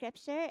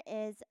scripture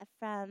is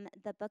from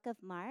the book of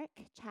Mark,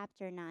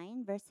 chapter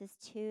 9, verses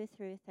 2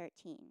 through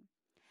 13.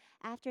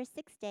 After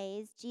 6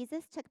 days,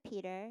 Jesus took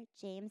Peter,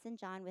 James, and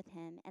John with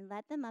him and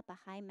led them up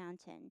a high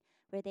mountain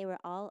where they were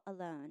all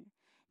alone.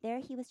 There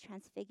he was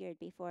transfigured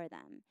before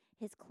them.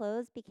 His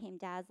clothes became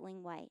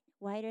dazzling white,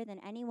 whiter than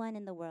anyone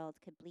in the world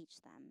could bleach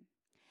them.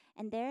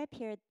 And there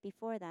appeared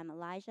before them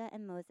Elijah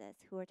and Moses,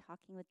 who were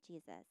talking with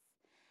Jesus.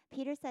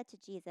 Peter said to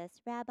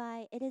Jesus,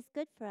 "Rabbi, it is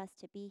good for us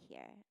to be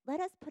here. Let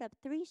us put up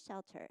 3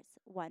 shelters,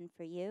 one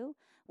for you,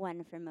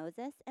 one for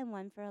Moses, and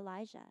one for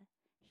Elijah."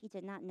 He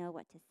did not know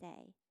what to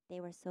say. They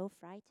were so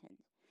frightened.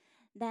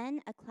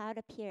 Then a cloud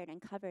appeared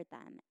and covered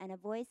them, and a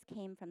voice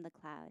came from the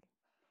cloud.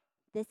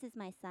 "This is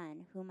my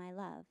son, whom I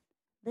love.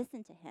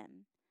 Listen to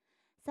him."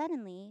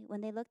 Suddenly,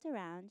 when they looked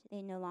around,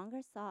 they no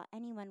longer saw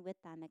anyone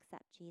with them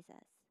except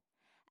Jesus.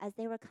 As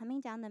they were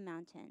coming down the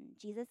mountain,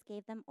 Jesus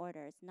gave them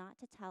orders not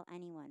to tell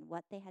anyone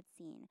what they had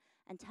seen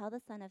until the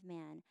Son of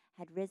Man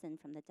had risen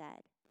from the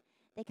dead.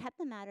 They kept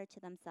the matter to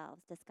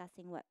themselves,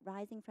 discussing what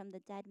rising from the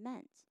dead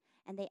meant.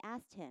 And they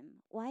asked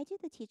him, "Why do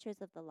the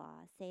teachers of the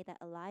law say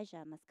that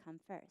Elijah must come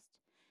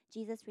first?"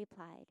 Jesus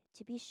replied,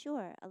 "To be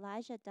sure,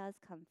 Elijah does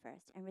come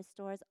first and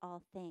restores all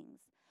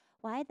things.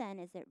 Why then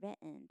is it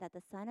written that the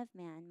Son of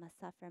Man must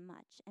suffer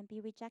much and be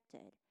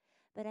rejected?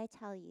 But I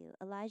tell you,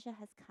 Elijah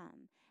has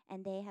come,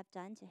 and they have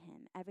done to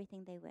him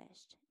everything they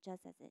wished,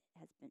 just as it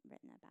has been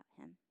written about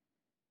him."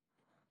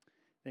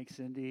 Thanks,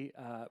 Cindy.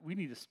 We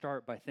need to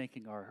start by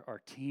thanking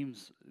our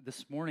teams.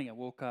 This morning I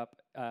woke up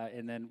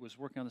and then was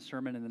working on the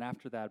sermon, and then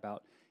after that,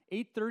 about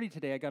 8:30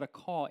 today, I got a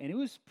call, and it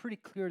was pretty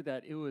clear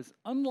that it was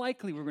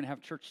unlikely we were going to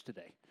have church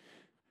today.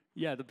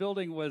 Yeah, the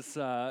building was,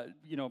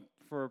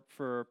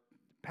 for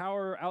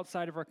power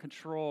outside of our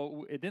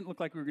control, it didn't look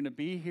like we were going to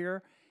be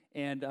here,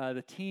 and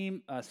the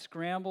team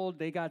scrambled.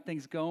 They got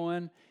things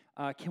going.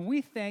 Can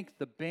we thank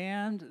the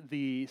band,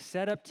 the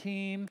setup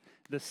team,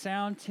 the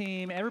sound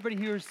team, everybody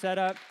here is set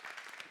up.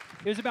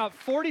 It was about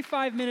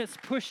 45 minutes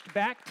pushed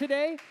back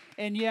today,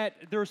 and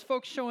yet there was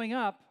folks showing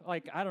up,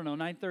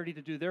 9:30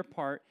 to do their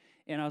part,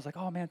 and I was like,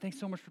 "Oh man, thanks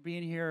so much for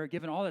being here,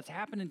 given all that's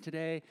happening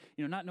today,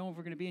 not knowing if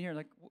we're going to be in here."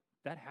 Like,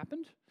 that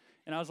happened?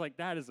 And I was like,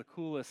 that is the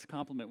coolest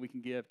compliment we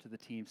can give to the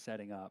team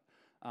setting up.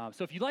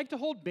 So if you like to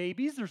hold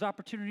babies, there's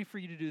opportunity for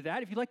you to do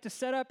that. If you like to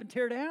set up and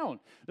tear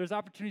down, there's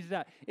opportunities for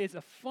that. It's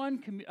a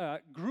fun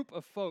group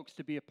of folks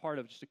to be a part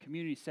of, just a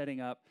community setting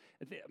up.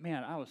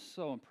 Man, I was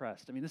so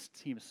impressed. I mean, this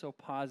team is so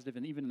positive,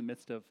 and even in the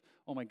midst of,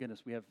 oh my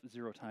goodness, we have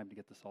 0 time to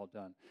get this all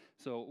done.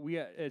 So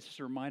it's just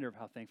a reminder of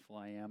how thankful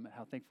I am,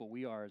 how thankful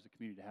we are as a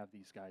community to have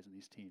these guys and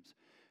these teams.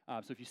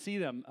 So if you see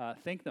them,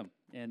 thank them,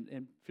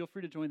 and feel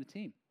free to join the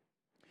team.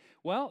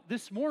 Well,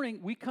 this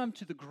morning we come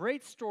to the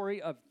great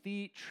story of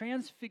the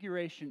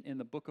transfiguration in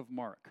the book of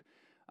Mark.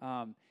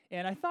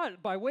 And I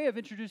thought, by way of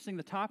introducing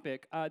the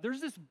topic, there's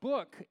this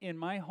book in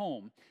my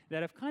home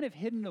that I've kind of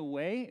hidden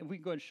away, and we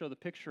can go ahead and show the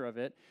picture of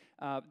it,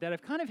 that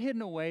I've kind of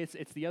hidden away.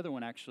 It's the other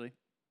one, actually.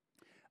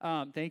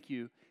 Thank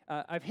you.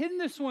 I've hidden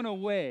this one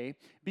away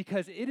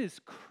because it is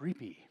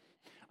creepy.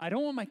 I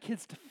don't want my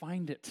kids to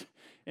find it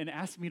and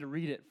ask me to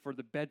read it for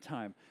the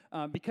bedtime.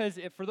 Because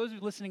for those of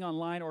you listening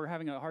online or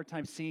having a hard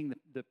time seeing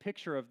the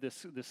picture of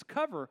this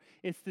cover,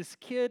 it's this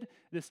kid,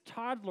 this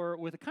toddler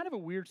with a kind of a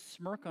weird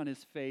smirk on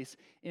his face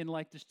in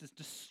like this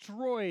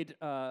destroyed,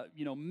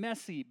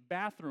 messy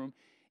bathroom.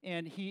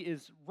 And he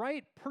is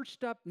right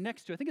perched up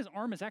next to, I think his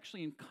arm is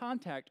actually in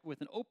contact with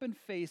an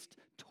open-faced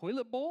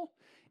toilet bowl.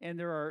 And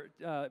there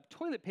are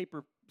toilet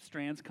paper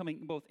strands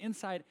coming both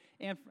inside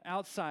and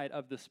outside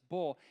of this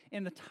bowl.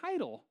 And the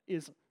title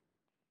is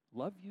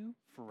Love You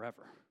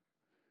Forever.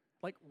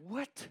 Like,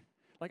 what?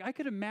 Like, I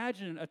could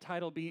imagine a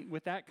title being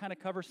with that kind of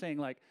cover saying,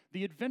 like,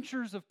 The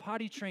Adventures of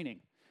Potty Training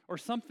or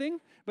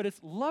something, but it's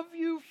Love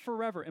You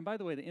Forever. And by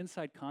the way, the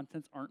inside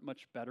contents aren't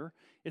much better.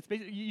 It's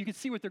basically, you can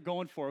see what they're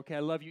going for. Okay,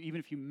 I love you even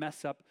if you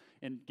mess up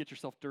and get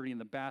yourself dirty in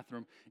the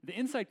bathroom. The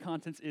inside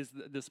contents is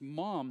this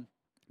mom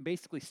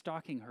basically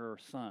stalking her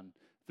son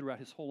throughout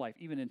his whole life,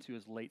 even into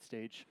his late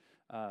stage.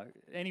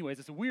 Anyways,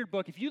 it's a weird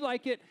book. If you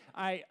like it,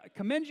 I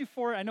commend you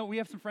for it. I know we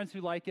have some friends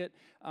who like it.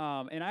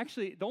 And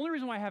actually, the only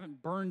reason why I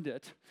haven't burned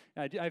it,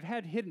 I've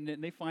had hidden it,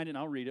 and they find it, and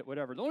I'll read it,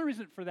 whatever. The only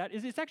reason for that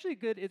is it's actually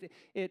good.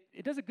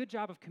 It does a good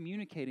job of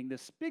communicating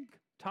this big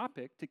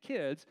topic to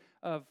kids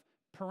of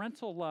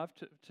parental love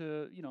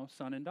to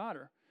son and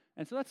daughter.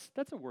 And so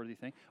that's a worthy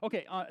thing.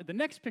 Okay, the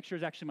next picture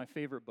is actually my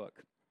favorite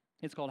book.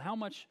 It's called How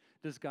Much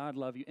Does God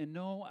Love You? And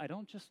no, I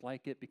don't just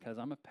like it because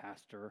I'm a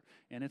pastor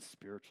and it's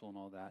spiritual and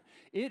all that.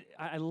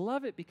 I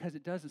love it because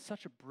it does in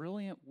such a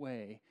brilliant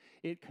way.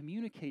 It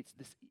communicates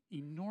this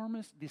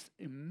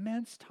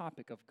immense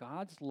topic of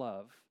God's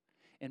love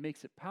and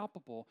makes it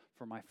palpable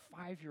for my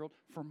 5-year-old,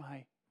 for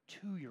my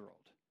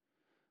 2-year-old.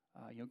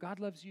 God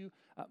loves you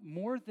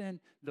more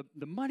than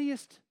the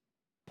muddiest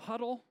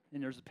puddle,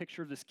 and there's a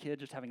picture of this kid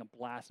just having a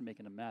blast and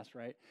making a mess,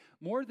 right?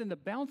 More than the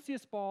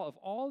bounciest ball of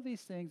all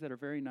these things that are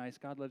very nice,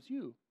 God loves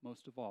you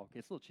most of all. Okay,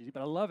 it's a little cheesy,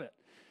 but I love it.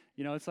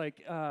 It's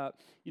like,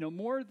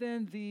 more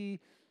than the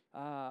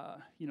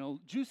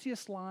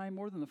juiciest lime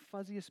more than the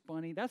fuzziest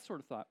bunny, that sort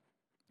of thought.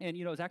 And,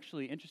 it's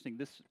actually interesting.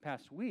 This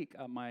past week,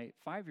 my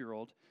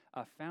 5-year-old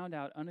found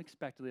out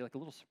unexpectedly, like a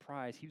little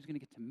surprise, he was going to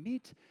get to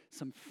meet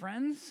some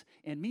friends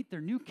and meet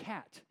their new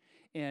cat.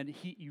 And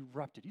he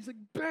erupted. He's like,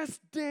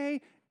 best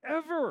day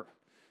ever.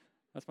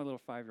 That's my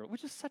little 5-year-old,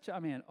 which is such a,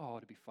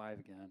 to be 5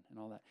 again and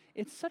all that.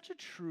 It's such a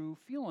true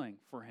feeling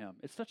for him.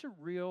 It's such a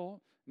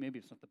real, maybe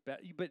it's not the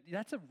best, but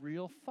that's a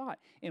real thought.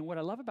 And what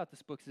I love about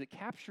this book is it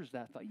captures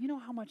that thought. You know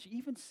how much,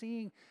 even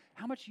seeing,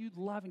 how much you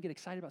love and get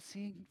excited about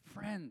seeing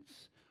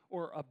friends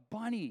or a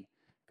bunny.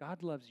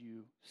 God loves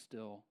you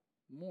still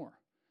more.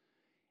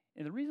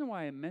 And the reason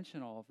why I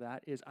mention all of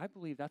that is I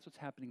believe that's what's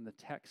happening in the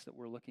text that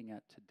we're looking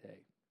at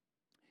today.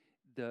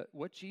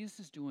 What Jesus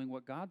is doing,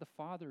 what God the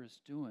Father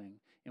is doing,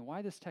 and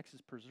why this text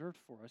is preserved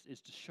for us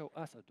is to show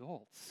us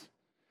adults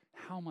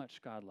how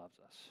much God loves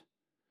us.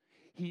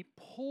 He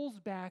pulls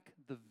back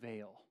the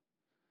veil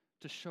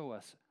to show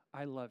us,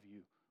 I love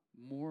you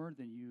more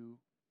than you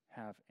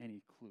have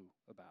any clue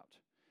about.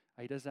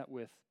 He does that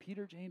with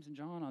Peter, James, and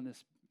John on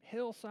this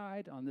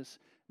hillside, on this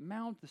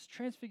mount, this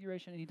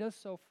transfiguration, and he does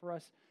so for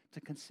us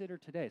to consider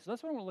today. So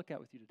that's what I want to look at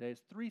with you today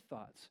is 3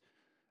 thoughts.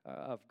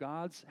 Of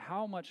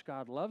how much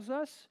God loves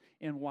us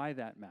and why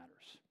that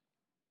matters.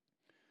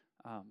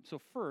 So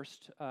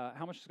first,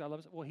 how much does God love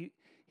us? Well,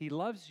 he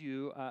loves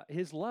you.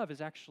 His love is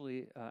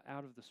actually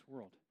out of this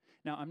world.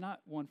 Now, I'm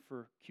not one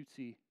for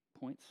cutesy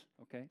points,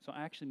 okay? So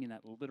I actually mean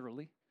that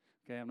literally,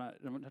 okay? I'm not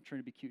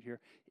trying to be cute here.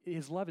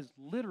 His love is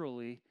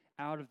literally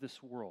out of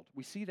this world.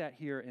 We see that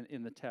here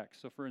in the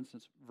text. So for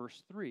instance,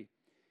 verse 3.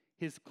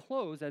 His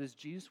clothes, that is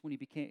Jesus,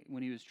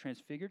 when he was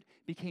transfigured,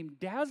 became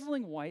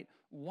dazzling white,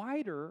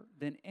 whiter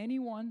than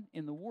anyone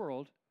in the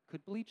world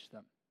could bleach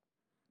them.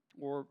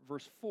 Or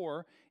verse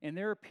 4, and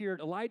there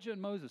appeared Elijah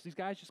and Moses. These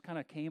guys just kind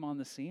of came on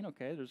the scene.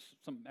 Okay, there's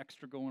some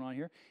extra going on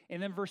here.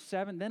 And then verse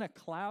 7, then a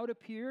cloud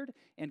appeared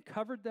and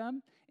covered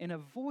them, and a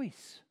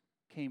voice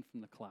came from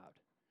the cloud.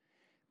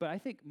 But I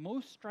think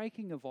most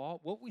striking of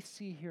all, what we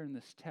see here in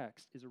this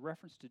text is a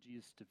reference to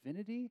Jesus'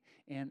 divinity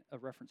and a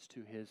reference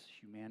to his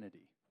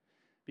humanity.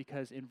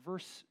 Because in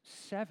verse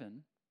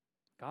 7,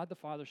 God the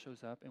Father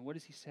shows up, and what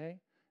does he say?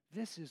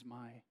 This is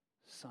my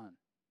son.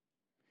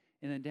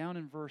 And then down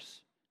in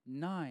verse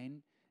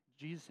 9,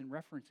 Jesus, in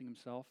referencing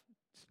himself,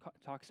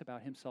 talks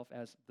about himself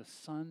as the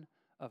Son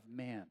of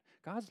Man.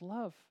 God's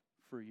love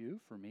for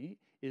you, for me,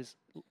 is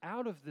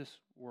out of this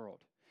world.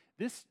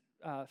 This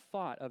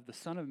thought of the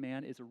Son of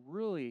Man is a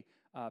really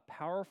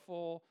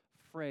powerful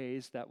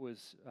phrase that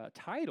was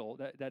title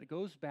that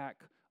goes back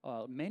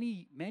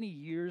many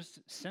years,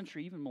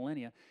 century, even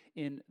millennia,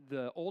 in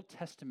the Old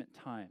Testament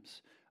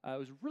times. It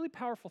was a really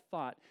powerful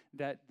thought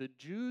that the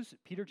Jews,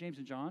 Peter, James,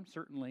 and John,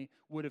 certainly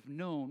would have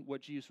known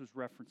what Jesus was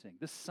referencing.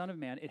 This Son of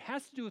Man, it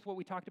has to do with what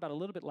we talked about a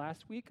little bit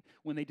last week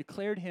when they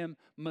declared him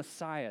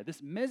Messiah.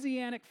 This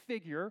messianic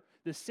figure,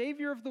 the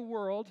Savior of the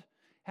world,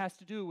 has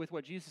to do with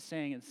what Jesus is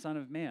saying in Son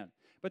of Man.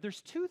 But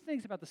there's 2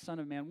 things about the Son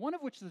of Man, one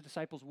of which the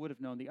disciples would have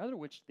known, the other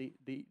which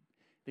they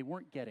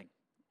weren't getting.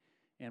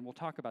 And we'll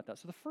talk about that.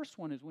 So the first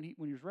one is when he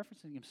was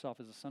referencing himself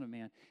as the Son of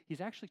Man,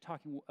 he's actually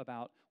talking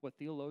about what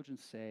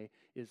theologians say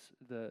is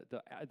the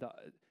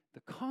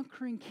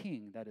conquering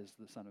king that is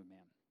the Son of Man.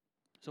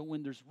 So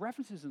when there's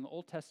references in the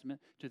Old Testament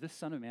to this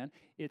Son of Man,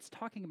 it's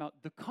talking about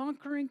the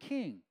conquering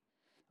king,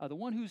 the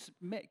one who's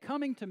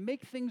coming to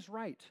make things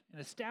right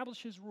and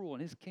establish his rule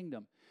and his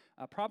kingdom.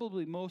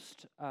 Probably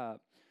most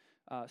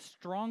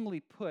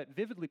strongly put,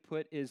 vividly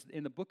put, is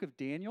in the book of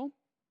Daniel.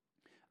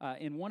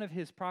 In one of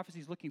his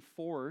prophecies looking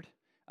forward,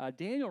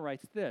 Daniel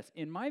writes this,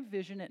 in my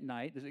vision at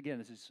night,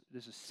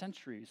 this is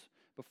centuries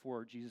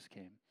before Jesus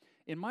came.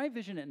 In my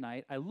vision at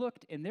night, I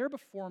looked, and there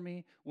before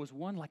me was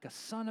one like a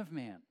son of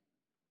man,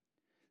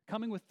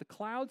 coming with the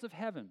clouds of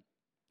heaven.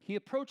 He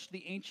approached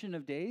the Ancient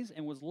of Days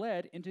and was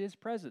led into his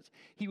presence.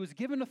 He was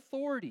given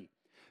authority,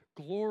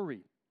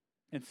 glory,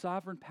 and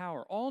sovereign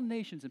power. All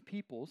nations and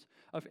peoples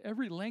of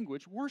every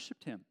language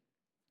worshiped him.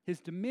 His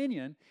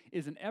dominion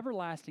is an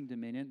everlasting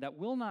dominion that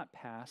will not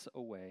pass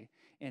away,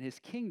 and his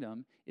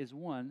kingdom is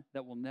one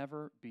that will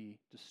never be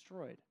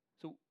destroyed.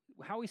 So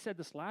how we said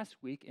this last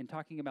week in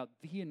talking about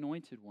the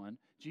anointed one,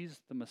 Jesus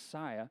the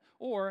Messiah,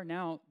 or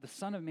now the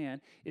Son of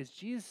Man, is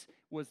Jesus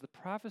was the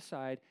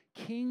prophesied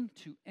king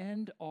to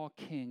end all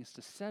kings,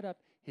 to set up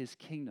his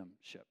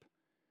kingdomship.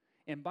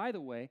 And by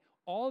the way,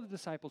 all of the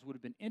disciples would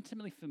have been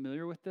intimately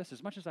familiar with this.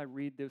 As much as I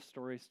read those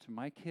stories to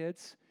my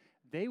kids,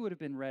 they would have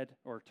been read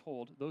or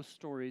told those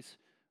stories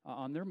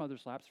on their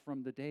mother's laps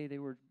from the day they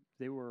were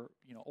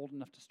old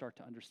enough to start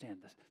to understand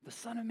this. The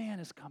Son of Man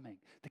is coming,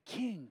 the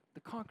King,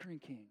 the conquering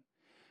King.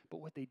 But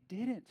what they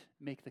didn't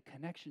make the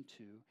connection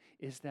to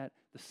is that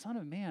the Son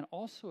of Man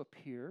also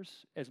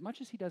appears, as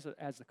much as he does it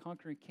as the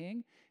conquering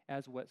King,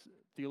 as what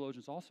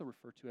theologians also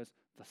refer to as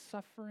the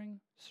suffering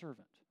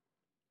servant.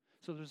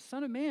 So there's a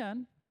Son of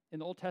Man in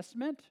the Old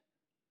Testament,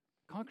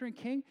 conquering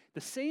King. The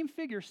same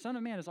figure, Son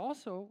of Man, is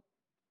also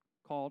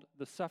called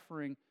the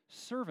suffering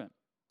servant.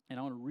 And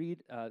I want to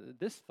read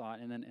this thought,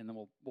 and then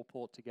we'll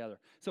pull it together.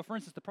 So, for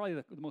instance, probably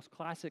the most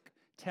classic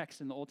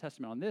text in the Old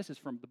Testament on this is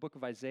from the book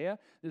of Isaiah.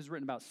 This is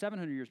written about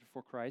 700 years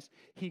before Christ.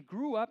 He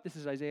grew up, this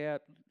is Isaiah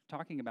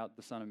talking about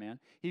the Son of Man.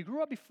 He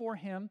grew up before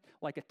him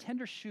like a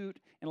tender shoot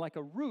and like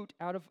a root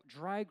out of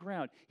dry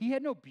ground. He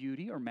had no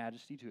beauty or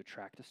majesty to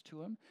attract us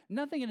to him,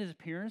 nothing in his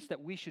appearance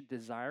that we should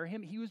desire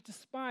him. He was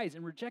despised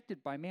and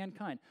rejected by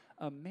mankind,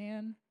 a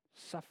man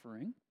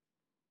suffering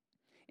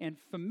and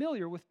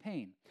familiar with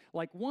pain.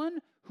 Like one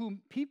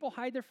whom people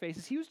hide their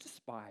faces, he was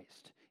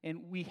despised,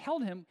 and we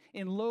held him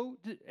in low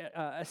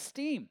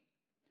esteem.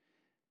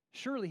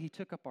 Surely he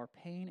took up our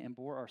pain and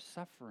bore our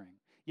suffering,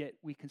 yet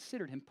we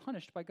considered him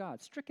punished by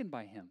God, stricken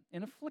by him,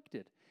 and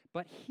afflicted.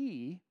 But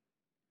he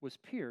was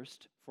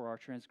pierced for our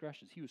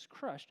transgressions. He was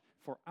crushed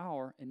for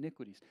our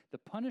iniquities. The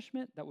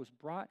punishment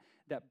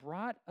that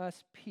brought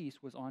us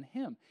peace was on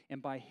him,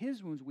 and by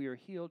his wounds we are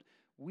healed.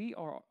 We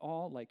are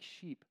all like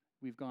sheep.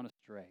 We've gone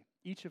astray.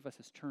 Each of us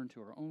has turned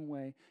to our own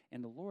way,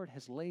 and the Lord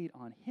has laid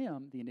on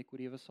him the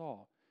iniquity of us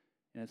all.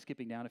 And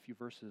skipping down a few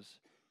verses,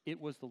 it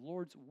was the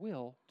Lord's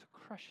will to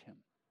crush him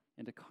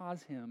and to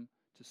cause him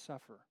to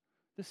suffer,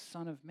 the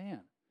Son of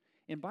Man.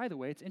 And by the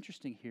way, it's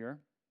interesting here,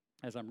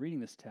 as I'm reading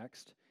this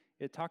text,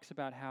 it talks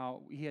about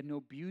how he had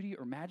no beauty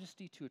or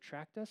majesty to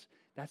attract us.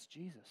 That's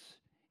Jesus.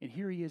 And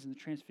here he is in the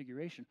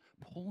Transfiguration,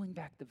 pulling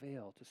back the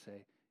veil to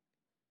say,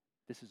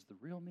 this is the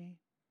real me.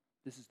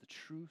 This is the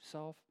true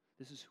self.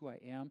 This is who I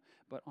am.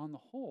 But on the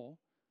whole,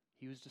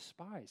 he was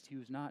despised. He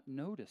was not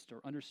noticed or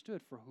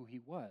understood for who he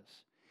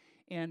was.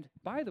 And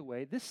by the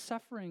way, this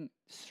suffering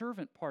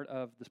servant part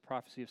of this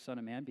prophecy of Son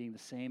of Man being the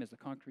same as the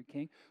conquering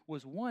king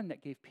was one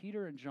that gave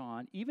Peter and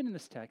John, even in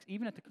this text,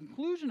 even at the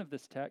conclusion of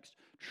this text,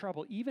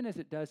 trouble, even as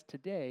it does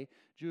today.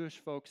 Jewish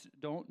folks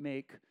don't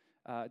make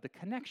the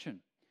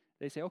connection.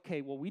 They say,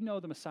 okay, well, we know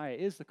the Messiah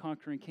is the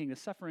conquering king, the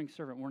suffering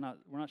servant. We're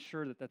not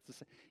sure that that's the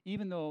same,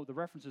 even though the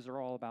references are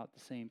all about the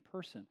same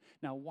person.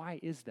 Now, why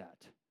is that?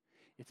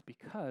 It's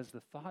because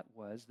the thought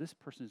was this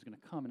person is going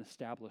to come and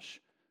establish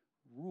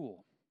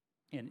rule.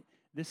 And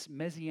this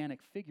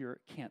messianic figure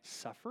can't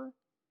suffer.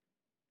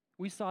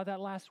 We saw that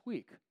last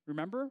week.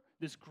 Remember?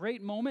 This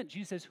great moment,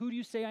 Jesus says, who do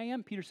you say I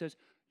am? Peter says,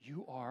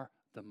 you are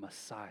the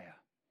Messiah.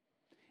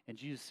 And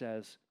Jesus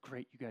says,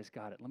 great, you guys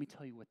got it. Let me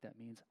tell you what that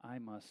means. I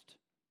must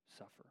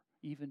suffer,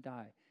 even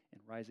die,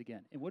 and rise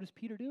again. And what does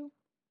Peter do?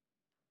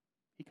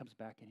 He comes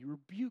back and he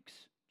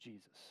rebukes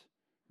Jesus.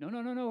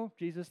 No,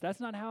 Jesus, that's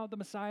not how the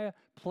Messiah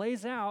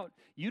plays out.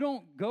 You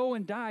don't go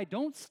and die.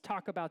 Don't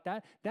talk about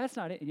that. That's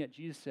not it. And yet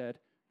Jesus said,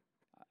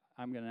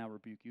 I'm going to now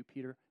rebuke you,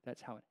 Peter.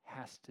 That's how it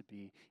has to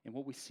be. And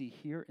what we see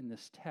here in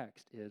this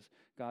text is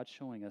God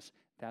showing us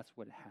that's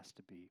what it has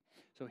to be.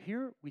 So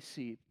here we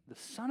see the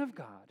Son of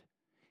God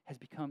has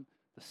become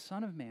the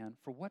Son of Man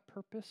for what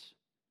purpose?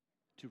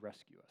 To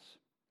rescue us,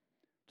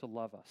 to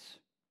love us.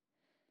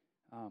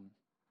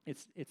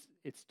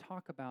 It's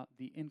talk about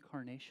the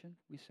incarnation,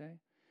 we say.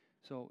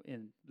 So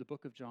in the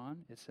book of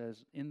John, it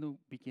says, in the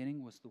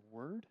beginning was the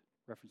Word,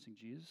 referencing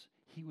Jesus.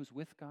 He was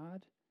with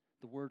God.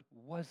 The Word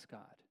was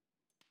God.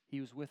 He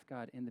was with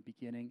God in the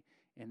beginning.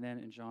 And then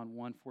in John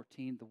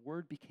 1:14, the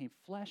Word became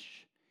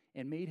flesh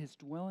and made his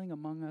dwelling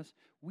among us.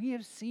 We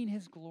have seen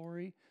his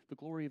glory, the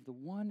glory of the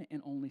one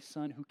and only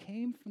Son who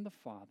came from the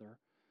Father,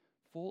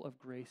 full of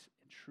grace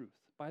and truth.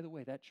 By the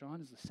way, that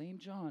John is the same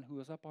John who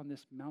was up on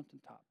this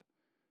mountaintop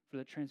for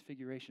the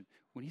transfiguration.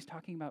 When he's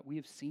talking about we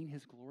have seen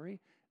his glory,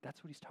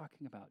 that's what he's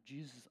talking about.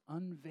 Jesus'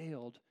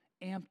 unveiled,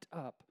 amped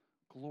up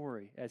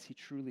glory as he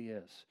truly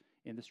is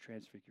in this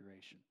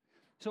transfiguration.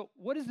 So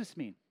what does this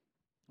mean?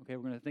 Okay,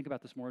 we're going to think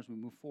about this more as we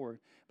move forward.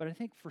 But I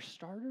think for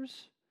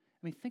starters,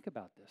 think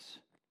about this.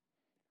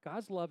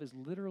 God's love is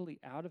literally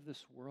out of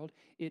this world.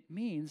 It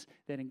means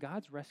that in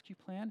God's rescue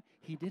plan,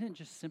 he didn't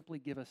just simply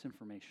give us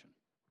information.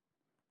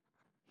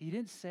 He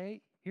didn't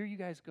say, here you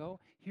guys go.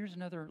 Here's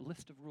another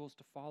list of rules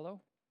to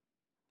follow,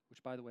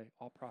 which, by the way,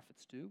 all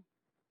prophets do,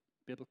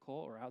 biblical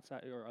or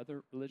outside or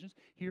other religions.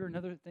 Here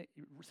another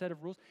set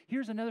of rules.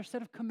 Here's another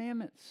set of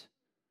commandments.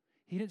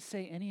 He didn't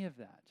say any of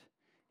that.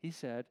 He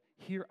said,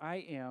 here I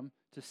am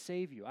to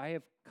save you. I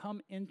have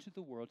come into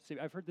the world to save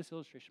you. I've heard this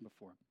illustration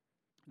before.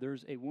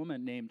 There's a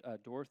woman named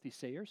Dorothy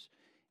Sayers,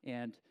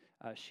 and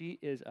she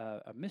is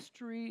a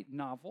mystery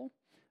novelist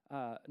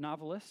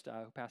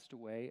who passed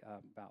away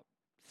about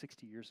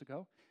 60 years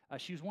ago.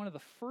 She was one of the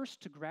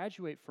first to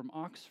graduate from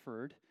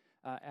Oxford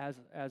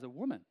as a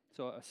woman,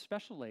 so a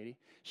special lady.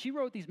 She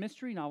wrote these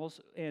mystery novels,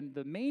 and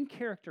the main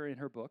character in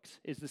her books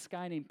is this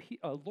guy named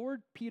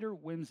Lord Peter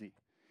Wimsey.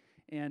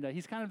 And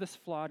he's kind of this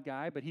flawed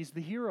guy, but he's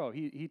the hero.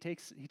 He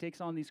takes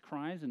on these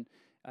crimes, and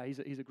he's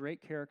a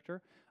great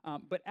character.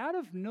 But out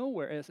of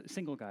nowhere, as a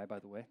single guy, by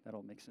the way,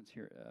 that'll make sense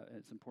here.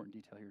 It's an important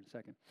detail here in a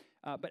second.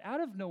 But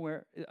out of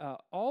nowhere,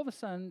 all of a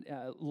sudden,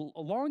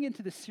 along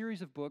into this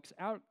series of books,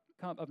 out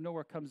of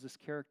nowhere comes this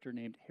character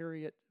named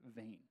Harriet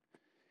Vane.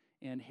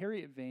 And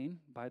Harriet Vane,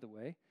 by the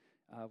way,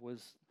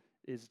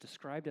 is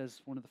described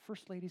as one of the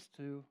first ladies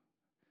to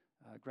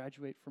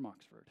graduate from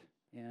Oxford.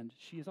 And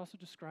she is also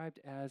described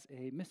as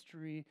a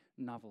mystery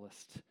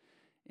novelist.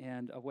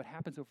 And what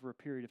happens over a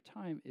period of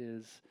time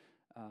is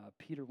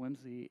Peter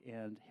Wimsey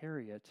and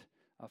Harriet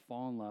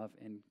fall in love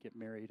and get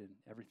married, and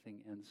everything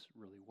ends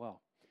really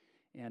well.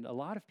 And a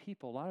lot of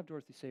people, a lot of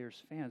Dorothy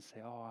Sayers fans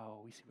say,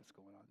 oh, we see what's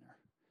going on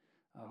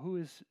there. Who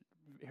is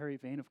Harry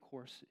Vane, of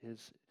course,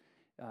 is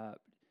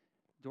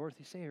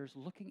Dorothy Sayers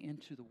looking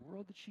into the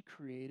world that she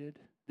created,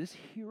 this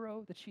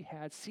hero that she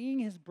had, seeing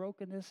his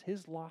brokenness,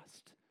 his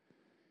loss,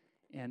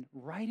 and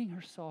writing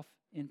herself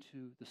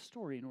into the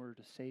story in order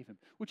to save him,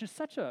 which is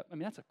that's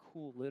a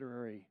cool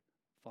literary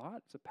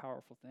thought. It's a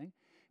powerful thing,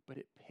 but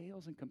it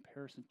pales in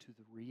comparison to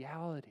the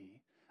reality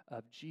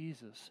of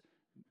Jesus,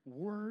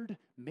 Word,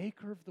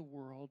 maker of the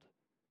world,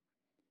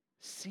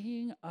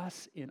 seeing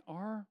us in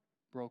our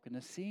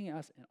brokenness, seeing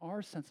us in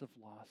our sense of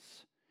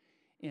loss,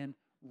 and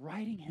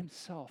writing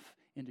himself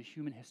into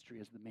human history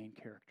as the main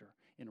character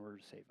in order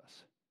to save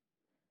us.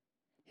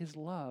 His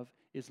love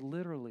is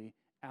literally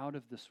out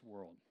of this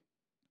world.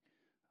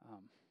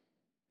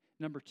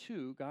 Number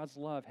two, God's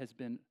love has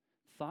been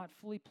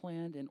thoughtfully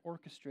planned and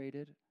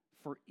orchestrated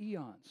for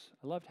eons.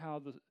 I loved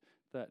how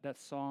that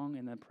song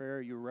and that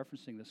prayer, you were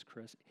referencing this,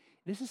 Chris.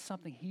 This is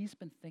something he's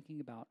been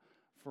thinking about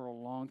for a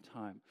long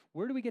time.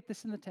 Where do we get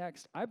this in the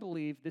text? I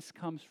believe this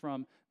comes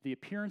from the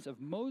appearance of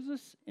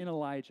Moses and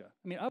Elijah.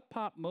 Up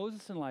pop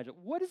Moses and Elijah.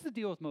 What is the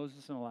deal with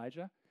Moses and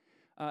Elijah?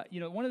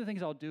 One of the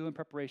things I'll do in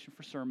preparation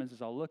for sermons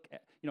is I'll look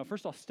at,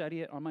 first I'll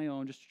study it on my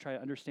own just to try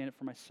to understand it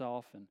for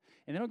myself. And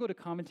then I'll go to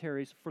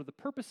commentaries for the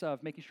purpose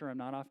of making sure I'm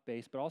not off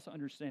base, but also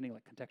understanding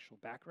like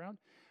contextual background.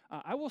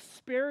 I will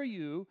spare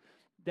you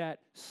that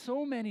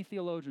so many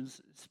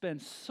theologians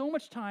spend so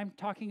much time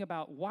talking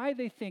about why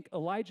they think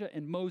Elijah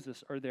and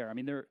Moses are there.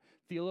 They're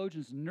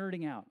theologians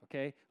nerding out,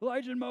 okay?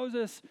 Elijah and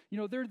Moses,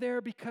 they're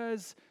there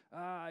because,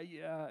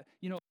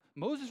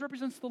 Moses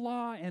represents the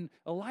law, and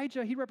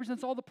Elijah, he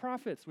represents all the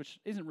prophets, which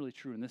isn't really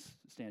true in this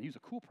stand. He was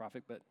a cool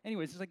prophet, but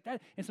anyways, it's like that.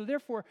 And so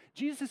therefore,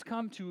 Jesus has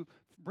come to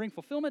bring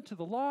fulfillment to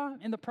the law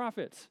and the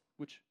prophets,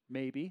 which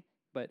maybe,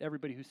 but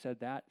everybody who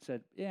said that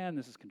said, yeah, and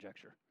this is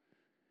conjecture.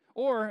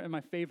 Or, and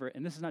my favorite,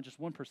 and this is not just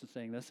one person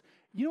saying this,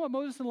 you know what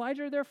Moses and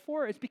Elijah are there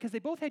for? It's because they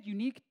both had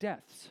unique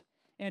deaths.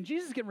 And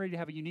Jesus is getting ready to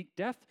have a unique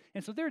death,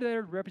 and so they're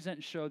there to represent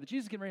and show that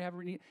Jesus is getting ready to have a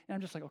unique, and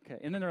I'm just like, okay.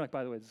 And then they're like,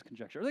 by the way, this is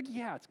conjecture. I'm like,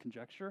 yeah, it's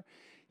conjecture.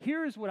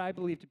 Here is what I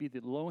believe to be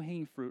the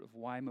low-hanging fruit of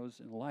why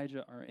Moses and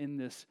Elijah are in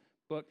this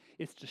book.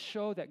 It's to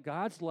show that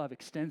God's love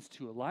extends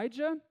to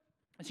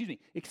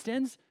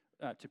extends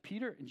to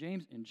Peter and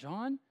James and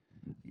John,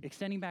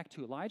 extending back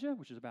to Elijah,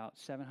 which is about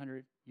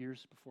 700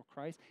 years before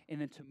Christ,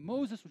 and then to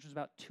Moses, which was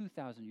about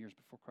 2,000 years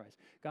before Christ.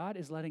 God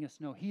is letting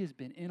us know he has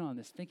been in on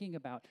this, thinking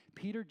about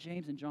Peter,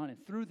 James, and John, and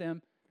through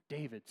them,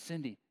 David,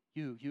 Cindy,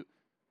 you,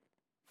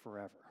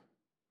 forever.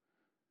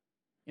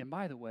 And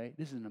by the way,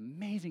 this is an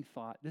amazing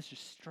thought. This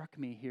just struck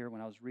me here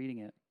when I was reading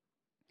it.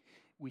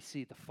 We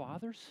see the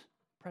Father's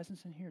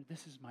presence in here.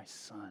 This is my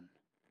Son,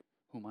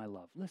 whom I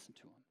love. Listen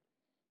to him.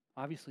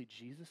 Obviously,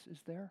 Jesus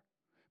is there.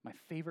 My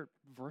favorite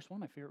verse,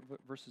 one of my favorite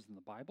verses in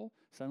the Bible,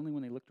 suddenly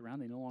when they looked around,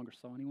 they no longer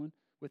saw anyone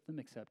with them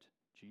except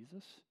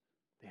Jesus.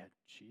 They had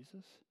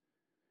Jesus.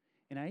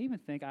 And I even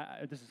think,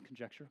 this is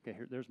conjecture. Okay,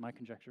 there's my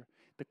conjecture.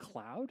 The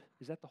cloud,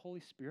 is that the Holy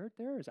Spirit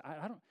there?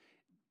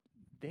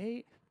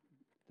 The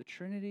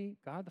Trinity,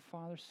 God the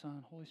Father,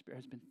 Son, Holy Spirit,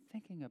 has been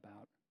thinking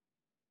about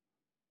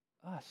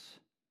us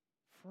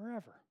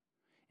forever.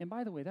 And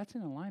by the way, that's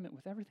in alignment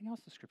with everything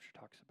else the Scripture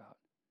talks about.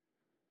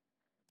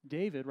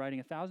 David, writing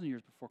 1,000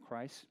 years before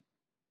Christ,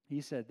 he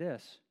said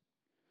this,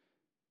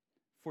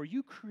 "For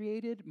you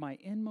created my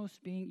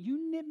inmost being.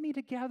 You knit me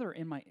together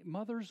in my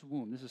mother's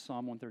womb." This is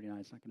Psalm 139.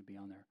 It's not going to be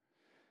on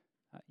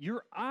there.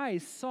 "Your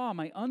eyes saw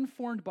my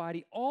unformed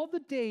body. All the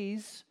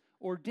days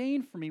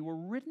ordained for me were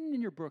written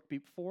in your book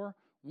before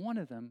one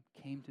of them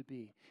came to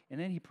be." And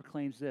then he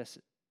proclaims this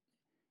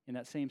in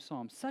that same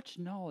psalm, "Such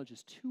knowledge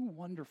is too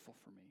wonderful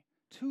for me,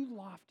 too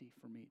lofty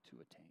for me to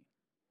attain."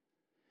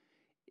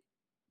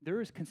 There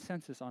is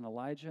consensus on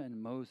Elijah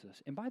and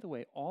Moses. And by the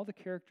way, all the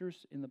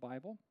characters in the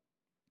Bible,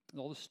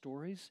 all the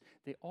stories,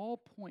 they all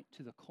point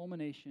to the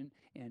culmination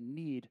and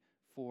need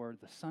for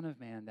the Son of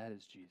Man, that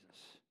is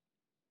Jesus.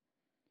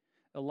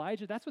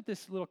 Elijah, that's what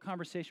this little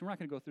conversation, we're not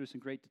going to go through this in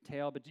great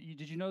detail, but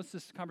did you notice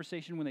this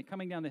conversation when they're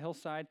coming down the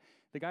hillside?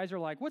 The guys are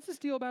like, what's this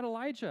deal about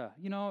Elijah?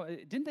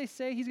 Didn't they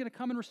say he's going to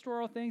come and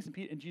restore all things?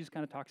 And Jesus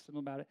kind of talks to them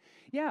about it.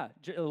 Yeah,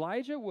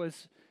 Elijah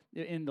was,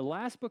 in the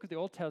last book of the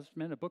Old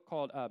Testament, a book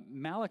called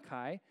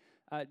Malachi,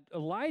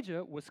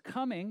 Elijah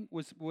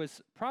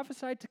was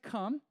prophesied to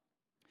come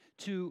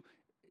to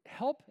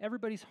help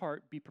everybody's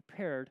heart be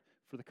prepared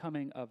for the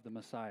coming of the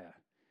Messiah.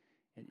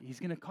 And he's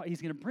going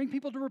to bring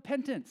people to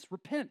repentance.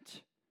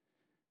 Repent.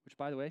 Which,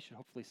 by the way, should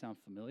hopefully sound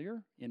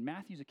familiar. In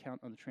Matthew's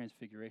account on the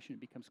Transfiguration, it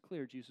becomes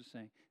clear Jesus is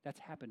saying that's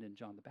happened in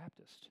John the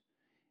Baptist.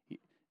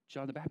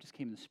 John the Baptist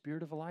came in the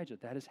spirit of Elijah.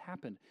 That has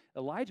happened.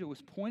 Elijah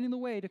was pointing the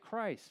way to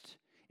Christ.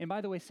 And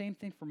by the way, same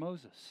thing for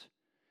Moses.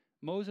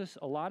 Moses,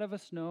 a lot of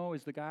us know,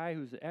 is the guy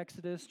who's the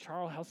Exodus,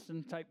 Charles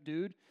Heston type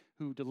dude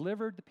who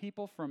delivered the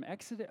people from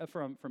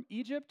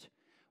Egypt.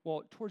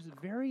 Well, towards the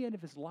very end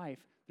of his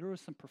life, there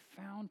was some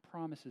profound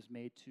promises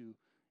made to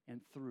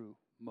and through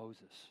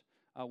Moses.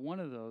 One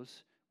of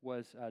those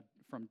was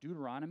from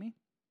Deuteronomy.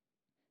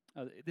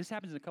 This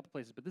happens in a couple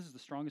places, but this is the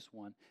strongest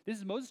one. This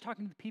is Moses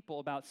talking to the people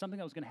about something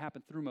that was going to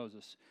happen through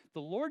Moses.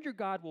 The Lord your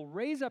God will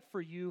raise up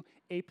for you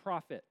a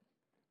prophet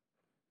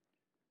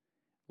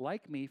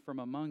like me from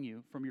among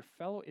you, from your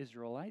fellow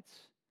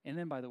Israelites. And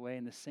then, by the way,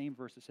 in the same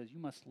verse, it says, you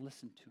must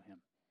listen to him.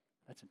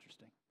 That's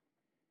interesting.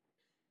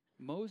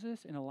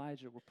 Moses and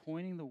Elijah were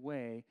pointing the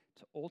way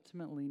to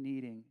ultimately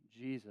needing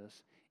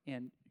Jesus.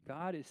 And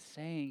God is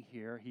saying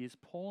here, he is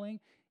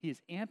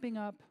amping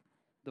up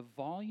the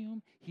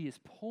volume, he is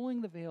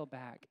pulling the veil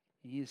back,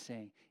 and he is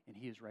saying, and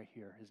he is right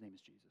here, his name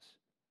is Jesus.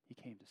 He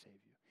came to save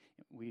you.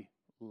 And we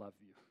love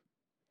you.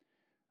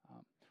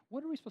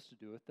 What are we supposed to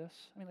do with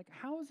this? I mean,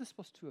 how is this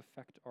supposed to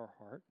affect our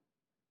heart?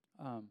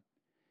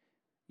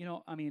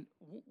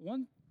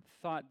 One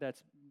thought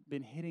that's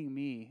been hitting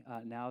me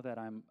now that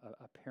I'm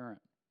a parent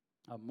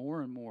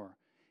more and more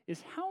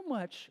is how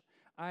much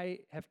I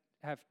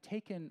have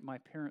taken my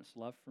parents'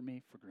 love for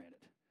me for granted.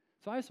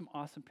 So I have some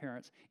awesome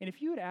parents, and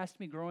if you had asked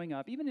me growing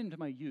up, even into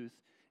my youth,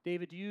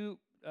 David, do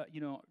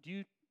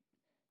you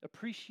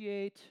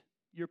appreciate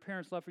your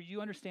parents' love for you? Do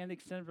you understand the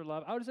extent of their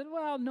love? I would have said,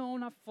 well, no,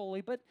 not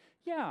fully, but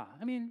yeah,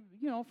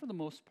 for the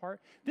most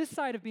part. This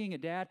side of being a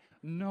dad,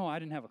 no, I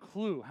didn't have a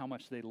clue how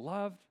much they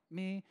loved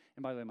me.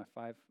 And by the way, my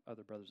 5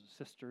 other brothers and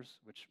sisters,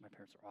 which my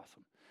parents are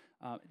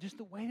awesome. Just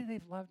the way that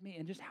they've loved me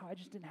and just how I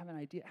just didn't have an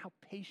idea how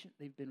patient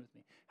they've been with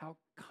me, how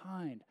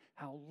kind,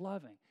 how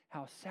loving,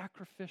 how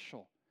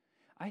sacrificial.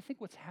 I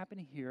think what's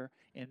happening here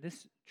in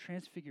this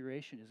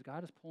transfiguration is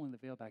God is pulling the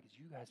veil back, as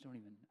you guys don't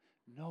even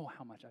know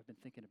how much I've been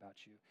thinking about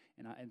you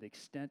and the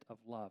extent of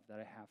love that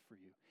I have for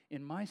you.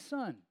 In my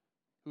son,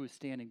 who is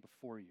standing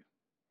before you.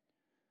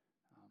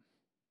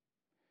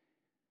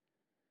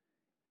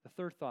 The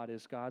third thought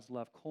is God's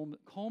love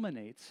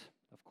culminates,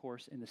 of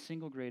course, in the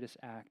single greatest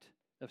act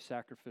of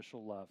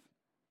sacrificial love.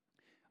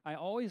 I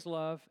always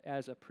love,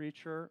 as a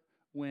preacher,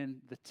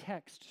 when the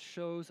text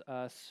shows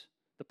us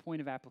the point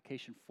of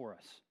application for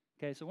us.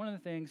 Okay, so one of the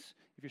things,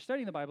 if you're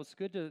studying the Bible, it's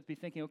good to be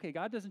thinking, okay,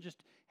 God doesn't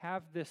just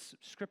have this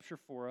scripture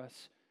for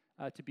us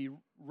to be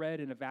read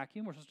in a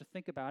vacuum. We're supposed to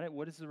think about it.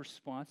 What is the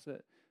response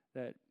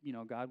that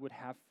God would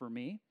have for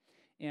me?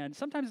 And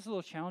sometimes it's a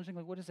little challenging,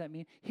 like, what does that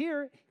mean?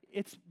 Here,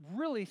 it's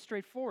really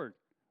straightforward.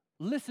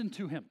 Listen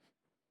to him.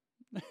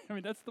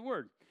 That's the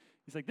word.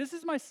 He's like, this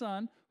is my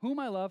son, whom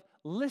I love.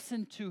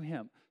 Listen to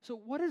him. So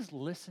what does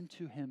listen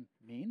to him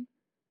mean?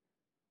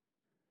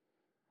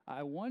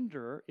 I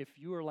wonder if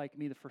you were like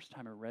me the first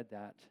time I read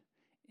that,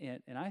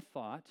 and I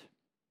thought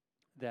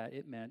that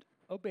it meant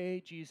obey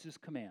Jesus'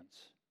 commands.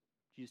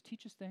 Jesus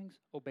teaches things,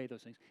 obey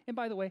those things. And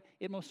by the way,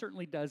 it most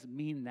certainly does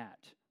mean that.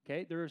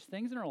 Okay, there's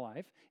things in our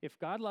life, if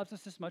God loves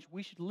us this much,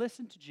 we should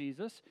listen to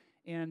Jesus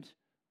and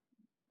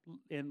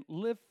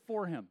live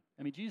for him.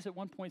 Jesus at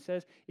one point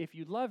says, if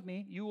you love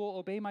me, you will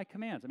obey my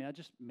commands. That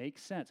just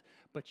makes sense.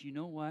 But you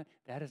know what?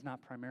 That is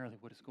not primarily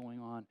what is going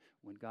on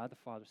when God the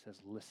Father says,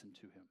 listen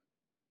to him.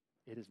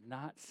 It is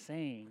not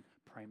saying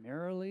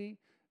primarily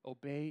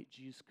obey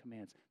Jesus'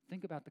 commands.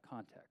 Think about the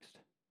context.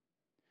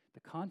 The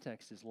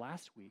context is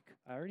last week,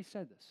 I already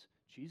said this.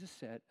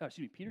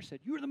 Peter said,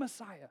 you are the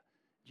Messiah.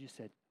 Jesus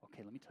said,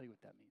 okay, let me tell you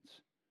what that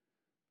means.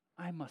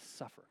 I must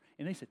suffer.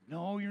 And they said,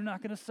 no, you're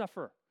not going to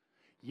suffer.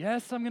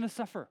 Yes, I'm going to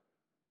suffer,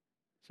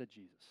 said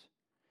Jesus.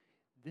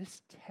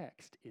 This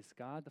text is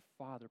God the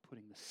Father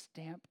putting the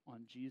stamp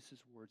on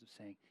Jesus' words of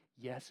saying,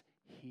 yes,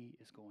 he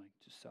is going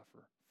to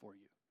suffer for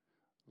you.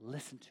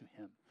 Listen to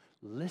him.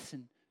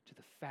 Listen to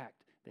the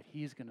fact that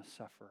he is going to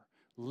suffer.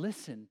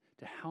 Listen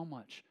to how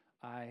much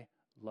I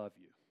love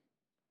you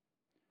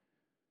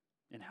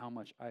and how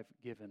much I've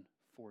given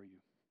for you.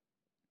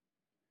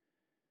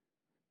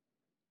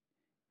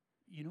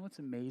 You know what's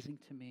amazing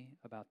to me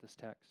about this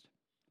text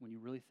when you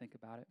really think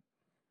about it?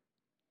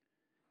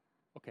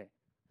 Okay,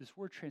 this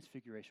word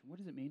transfiguration, what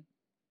does it mean?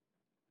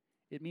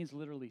 It means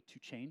literally to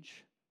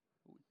change.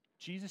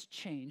 Jesus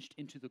changed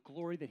into the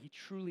glory that he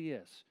truly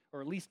is,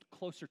 or at least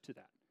closer to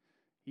that.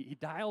 He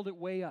dialed it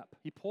way up.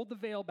 He pulled the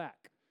veil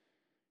back.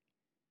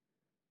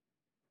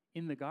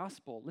 In the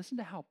gospel, listen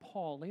to how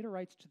Paul later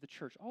writes to the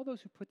church, all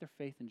those who put their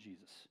faith in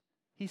Jesus.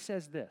 He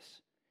says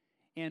this,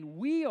 and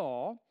we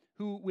all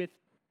who with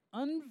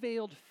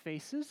unveiled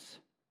faces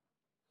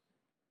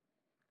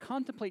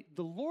contemplate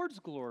the Lord's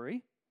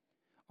glory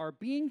are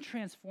being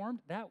transformed.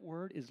 That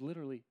word is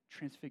literally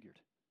transfigured.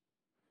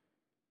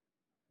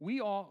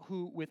 We all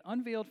who with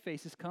unveiled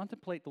faces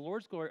contemplate the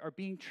Lord's glory are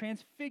being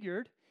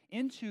transfigured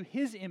into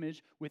his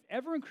image with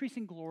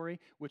ever-increasing glory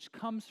which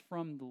comes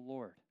from the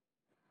Lord.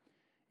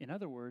 In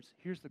other words,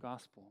 here's the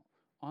gospel.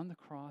 On the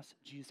cross,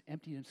 Jesus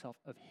emptied himself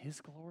of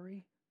his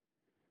glory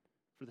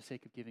for the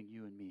sake of giving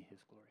you and me his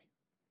glory.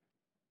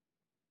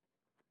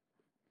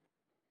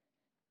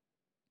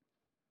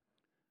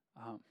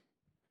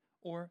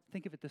 Or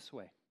think of it this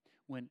way.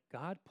 When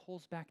God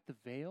pulls back the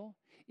veil,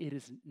 it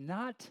is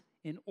not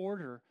in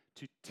order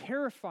to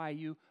terrify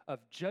you of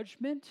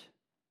judgment,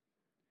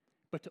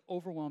 but to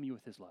overwhelm you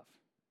with his love.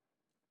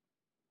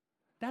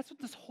 That's what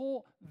this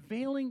whole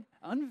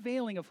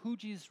unveiling of who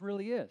Jesus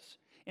really is.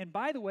 And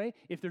by the way,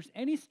 if there's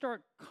any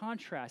stark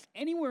contrast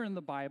anywhere in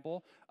the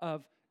Bible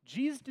of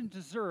Jesus didn't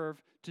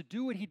deserve to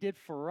do what he did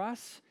for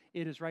us,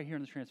 it is right here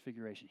in the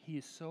Transfiguration. He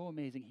is so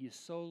amazing. He is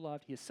so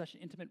loved. He has such an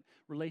intimate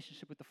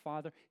relationship with the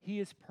Father. He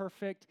is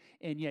perfect.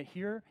 And yet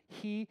here,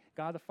 he,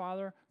 God the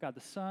Father, God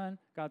the Son,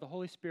 God the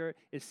Holy Spirit,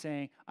 is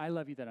saying, I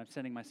love you that I'm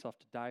sending myself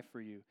to die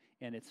for you.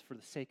 And it's for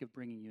the sake of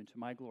bringing you into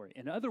my glory.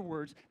 In other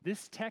words,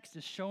 this text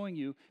is showing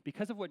you,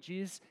 because of what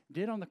Jesus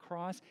did on the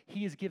cross,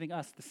 he is giving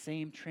us the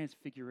same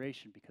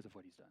transfiguration because of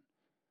what he's done.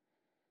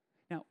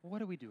 Now, what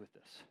do we do with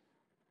this?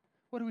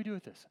 What do we do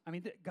with this? I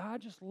mean,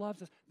 God just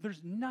loves us.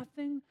 There's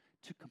nothing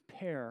to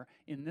compare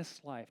in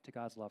this life to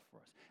God's love for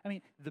us. I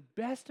mean, the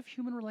best of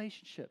human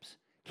relationships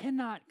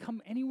cannot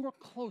come anywhere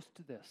close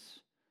to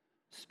this.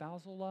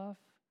 Spousal love,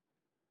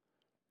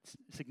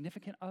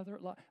 significant other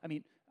love. I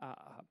mean,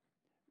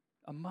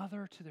 a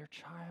mother to their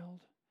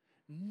child.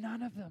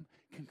 None of them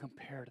can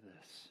compare to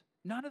this.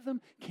 None of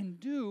them can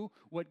do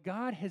what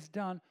God has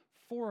done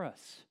for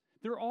us.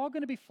 They're all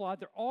going to be flawed.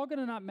 They're all going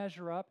to not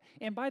measure up.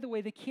 And by the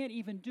way, they can't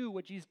even do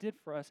what Jesus did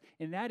for us,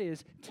 and that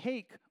is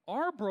take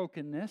our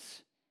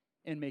brokenness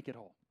and make it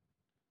whole.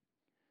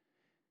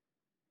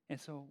 And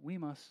so we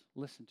must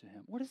listen to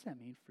him. What does that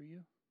mean for you?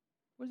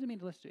 What does it mean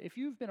to listen to him? If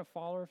you've been a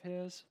follower of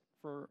his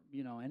for,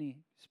 any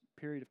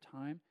period of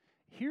time,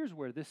 here's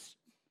where this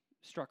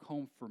struck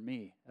home for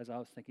me as I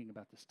was thinking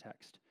about this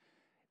text.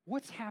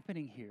 What's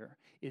happening here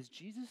is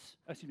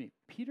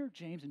Peter,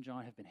 James, and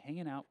John have been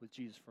hanging out with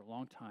Jesus for a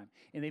long time,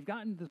 and they've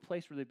gotten to the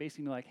place where they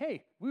basically like,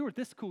 hey, we were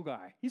this cool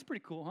guy. He's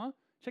pretty cool, huh?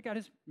 Check out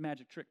his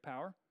magic trick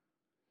power.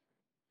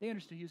 They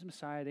understood he was the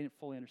Messiah. They didn't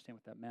fully understand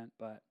what that meant,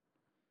 but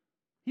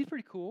he's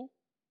pretty cool.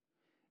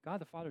 God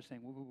the Father is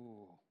saying,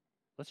 whoa.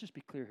 Let's just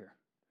be clear here.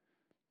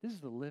 This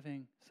is the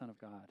living Son of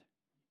God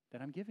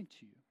that I'm giving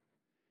to you.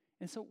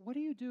 And so what do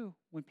you do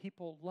when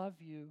people love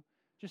you,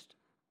 just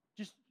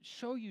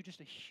show you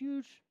just a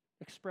huge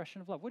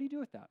expression of love? What do you do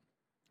with that?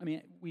 I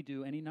mean, we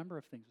do any number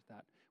of things with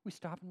that. We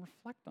stop and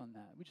reflect on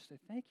that. We just say,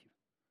 thank you.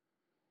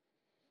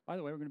 By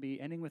the way, we're going to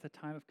be ending with a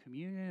time of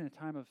communion and a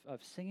time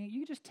of singing. You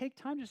can just take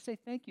time to say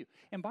thank you.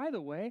 And by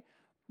the way,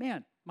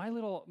 man, my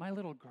little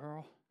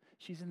girl,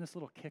 she's in this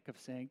little kick of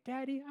saying,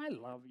 Daddy, I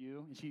love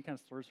you. And she kind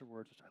of slurs her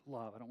words, which I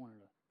love. I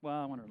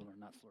want her to learn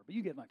not slur, but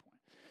you get my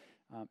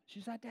point.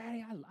 She's like,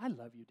 Daddy, I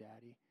love you,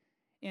 Daddy.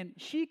 And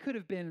she could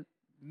have been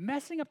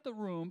messing up the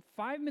room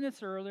 5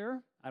 minutes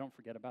earlier. I don't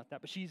forget about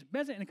that. But she's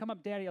messing and come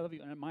up, Daddy, I love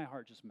you. And my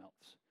heart just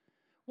melts.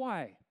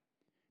 Why?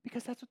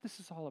 Because that's what this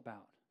is all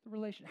about. The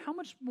relation. How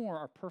much more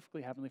our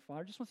perfectly heavenly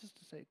Father just wants us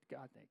to say,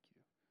 God, thank you.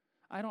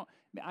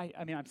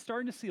 I mean, I'm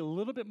starting to see a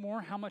little bit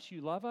more how much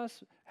you love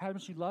us, how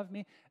much you love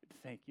me.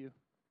 Thank you.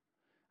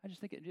 I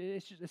just think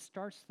it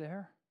starts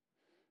there.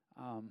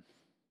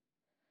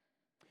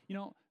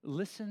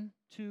 Listen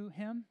to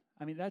him.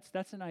 I mean,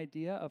 that's an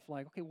idea of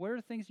like, okay, what are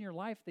the things in your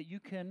life that you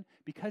can,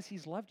 because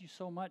he's loved you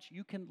so much,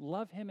 you can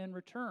love him in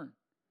return?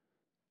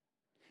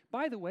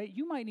 By the way,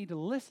 you might need to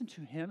listen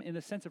to him in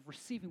the sense of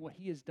receiving what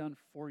he has done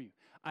for you.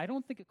 I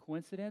don't think a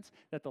coincidence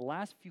that the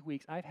last few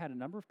weeks I've had a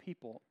number of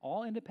people,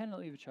 all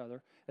independently of each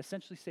other,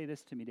 essentially say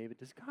this to me, David,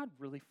 does God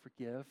really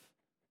forgive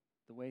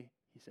the way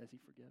he says he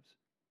forgives?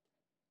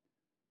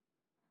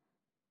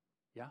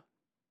 Yeah,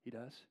 he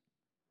does.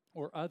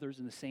 Or others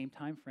in the same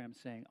time frame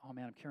saying, oh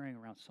man, I'm carrying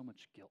around so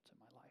much guilt in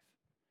my life.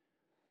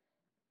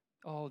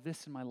 Oh,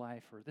 this in my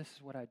life, or this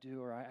is what I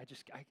do, or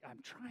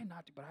I'm trying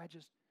not to, but I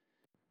just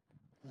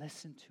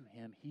listen to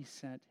him. He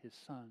sent his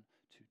son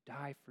to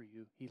die for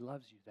you. He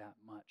loves you that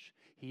much.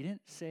 He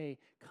didn't say,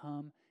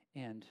 come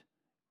and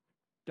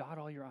dot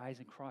all your I's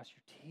and cross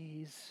your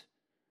T's.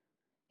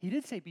 He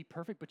did say be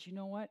perfect, but you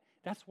know what?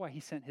 That's why he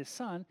sent his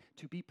son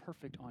to be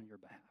perfect on your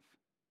behalf.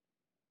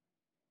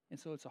 And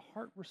so it's a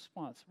heart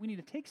response. We need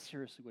to take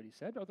seriously what he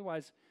said,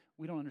 otherwise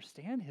we don't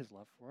understand his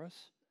love for us.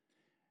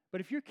 But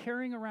if you're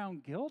carrying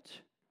around guilt,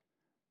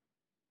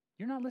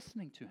 you're not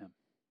listening to him,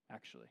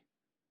 actually.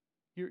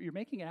 You're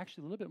making it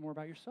actually a little bit more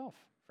about yourself,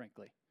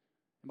 frankly.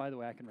 And by the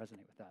way, I can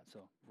resonate with that, so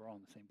we're all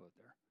in the same boat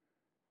there.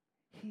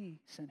 He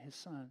sent his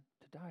son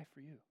to die for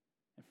you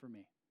and for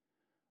me.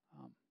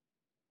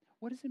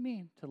 What does it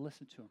mean to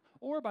listen to him?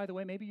 Or, by the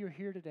way, maybe you're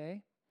here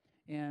today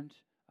and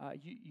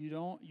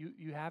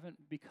you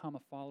haven't become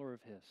a follower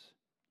of his.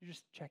 You're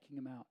just checking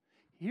him out.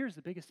 Here's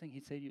the biggest thing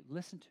he'd say to you.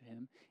 Listen to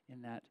him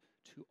in that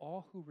to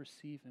all who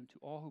receive him, to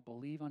all who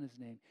believe on his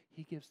name,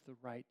 he gives the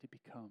right to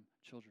become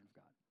children of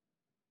God.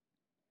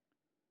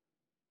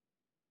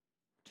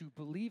 To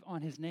believe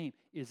on his name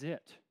is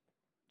it.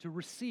 To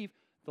receive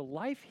the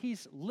life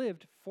he's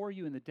lived for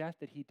you and the death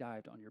that he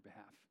died on your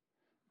behalf.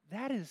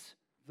 That is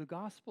the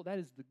gospel. That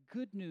is the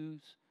good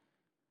news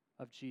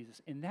of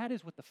Jesus. And that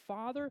is what the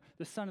Father,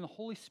 the Son, and the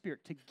Holy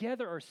Spirit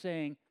together are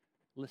saying,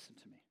 listen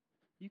to me.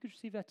 You can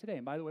receive that today.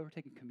 And by the way, we're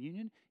taking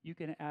communion. You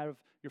can, out of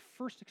your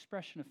first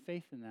expression of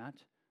faith in that,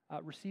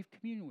 receive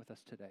communion with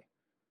us today.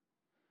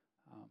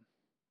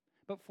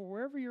 But for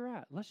wherever you're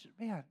at,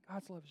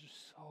 God's love is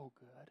just so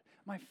good.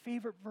 My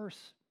favorite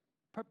verse,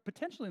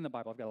 potentially in the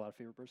Bible, I've got a lot of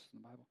favorite verses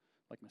in the Bible,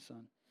 like my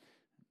son,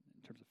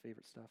 in terms of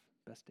favorite stuff,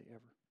 best day ever,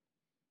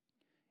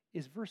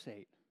 is verse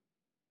 8.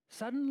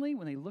 Suddenly,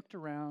 when they looked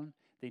around,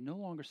 they no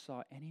longer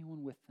saw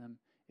anyone with them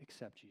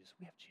except Jesus.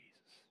 We have Jesus.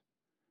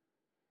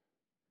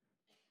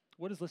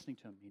 What does listening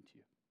to him mean to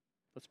you?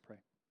 Let's pray.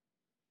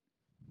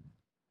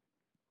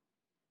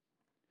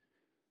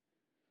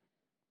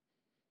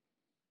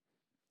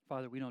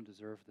 Father, we don't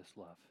deserve this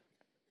love.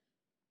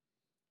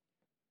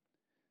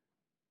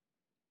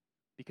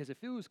 Because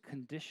if it was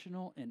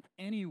conditional in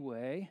any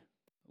way,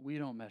 we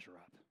don't measure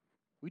up.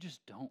 We just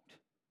don't.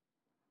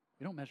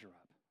 We don't measure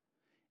up.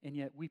 And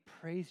yet we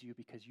praise you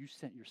because you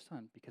sent your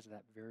Son for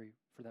that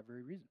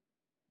very reason.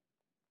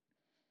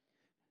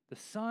 The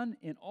Son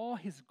in all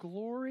his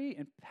glory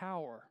and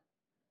power,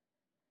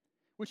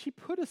 which he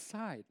put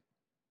aside,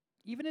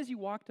 even as he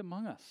walked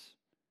among us,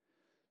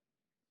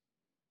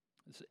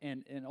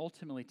 and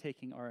ultimately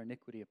taking our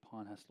iniquity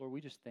upon us. Lord, we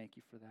just thank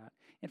you for that.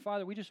 And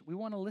Father, we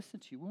want to listen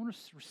to you. We want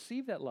to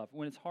receive that love.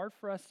 When it's hard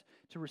for us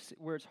to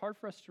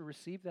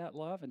receive that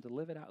love and to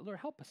live it out, Lord,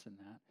 help us in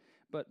that.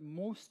 But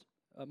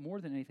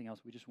more than anything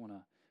else, we just want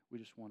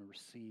to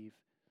receive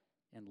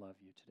and love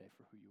you today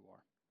for who you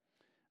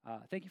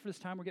are. Thank you for this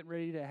time we're getting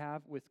ready to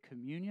have with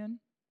communion.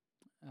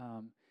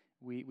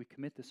 We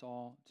commit this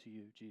all to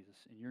you,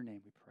 Jesus. In your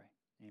name we pray.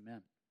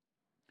 Amen.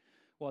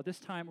 Well, at this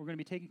time, we're going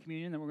to be taking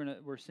communion, then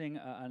we're sing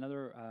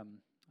another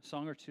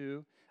song or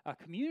two.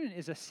 Communion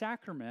is a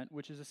sacrament,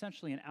 which is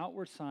essentially an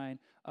outward sign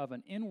of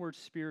an inward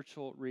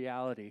spiritual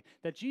reality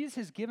that Jesus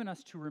has given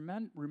us to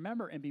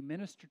remember and be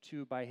ministered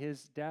to by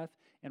his death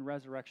and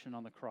resurrection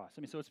on the cross.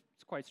 I mean, so it's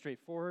quite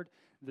straightforward.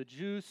 The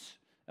juice,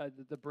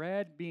 the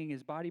bread being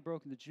his body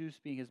broken, the juice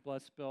being his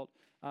blood spilt,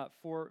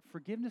 for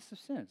forgiveness of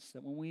sins,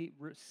 that when we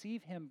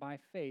receive him by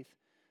faith,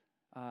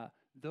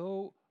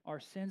 though our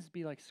sins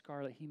be like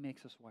scarlet, he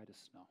makes us white as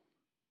snow.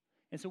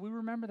 And so we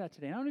remember that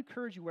today. And I would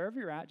encourage you, wherever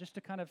you're at, just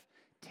to kind of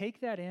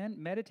take that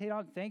in, meditate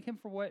on, thank him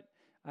for what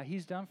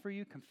he's done for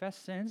you, confess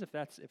sins if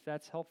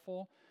that's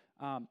helpful.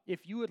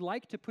 If you would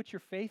like to put your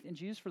faith in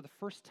Jesus for the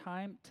first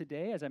time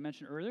today, as I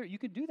mentioned earlier, you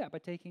could do that by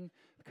taking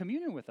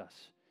communion with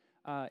us.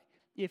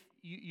 If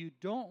you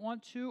don't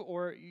want to,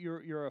 or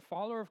you're a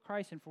follower of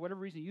Christ and for whatever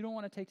reason you don't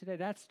want to take today,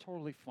 that's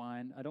totally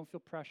fine. I don't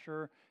feel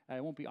pressure.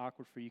 It won't be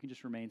awkward for you. You can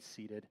just remain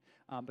seated.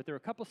 But there are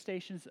a couple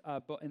stations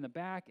in the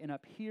back and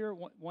up here.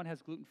 One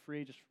has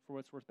gluten-free, just for what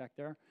it's worth back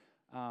there.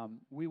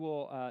 We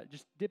will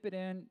just dip it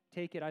in,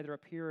 take it either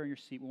up here or in your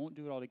seat. We won't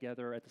do it all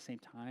together at the same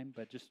time,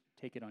 but just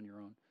take it on your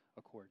own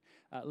accord.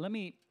 Let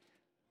me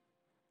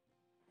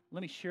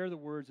share the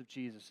words of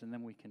Jesus, and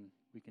then we can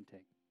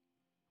take.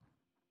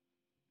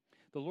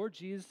 The Lord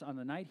Jesus, on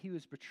the night he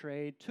was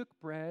betrayed, took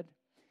bread,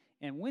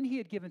 and when he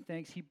had given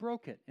thanks, he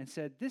broke it and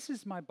said, "This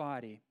is my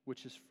body,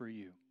 which is for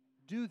you.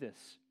 Do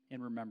this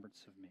in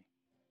remembrance of me."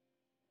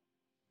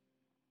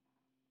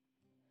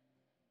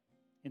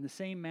 In the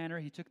same manner,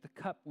 he took the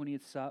cup when he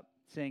had supped,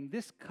 saying,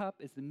 "This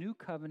cup is the new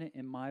covenant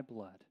in my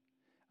blood.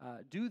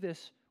 Do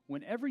this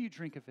whenever you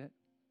drink of it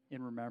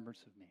in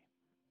remembrance of me."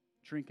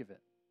 Drink of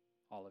it,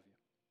 all of you.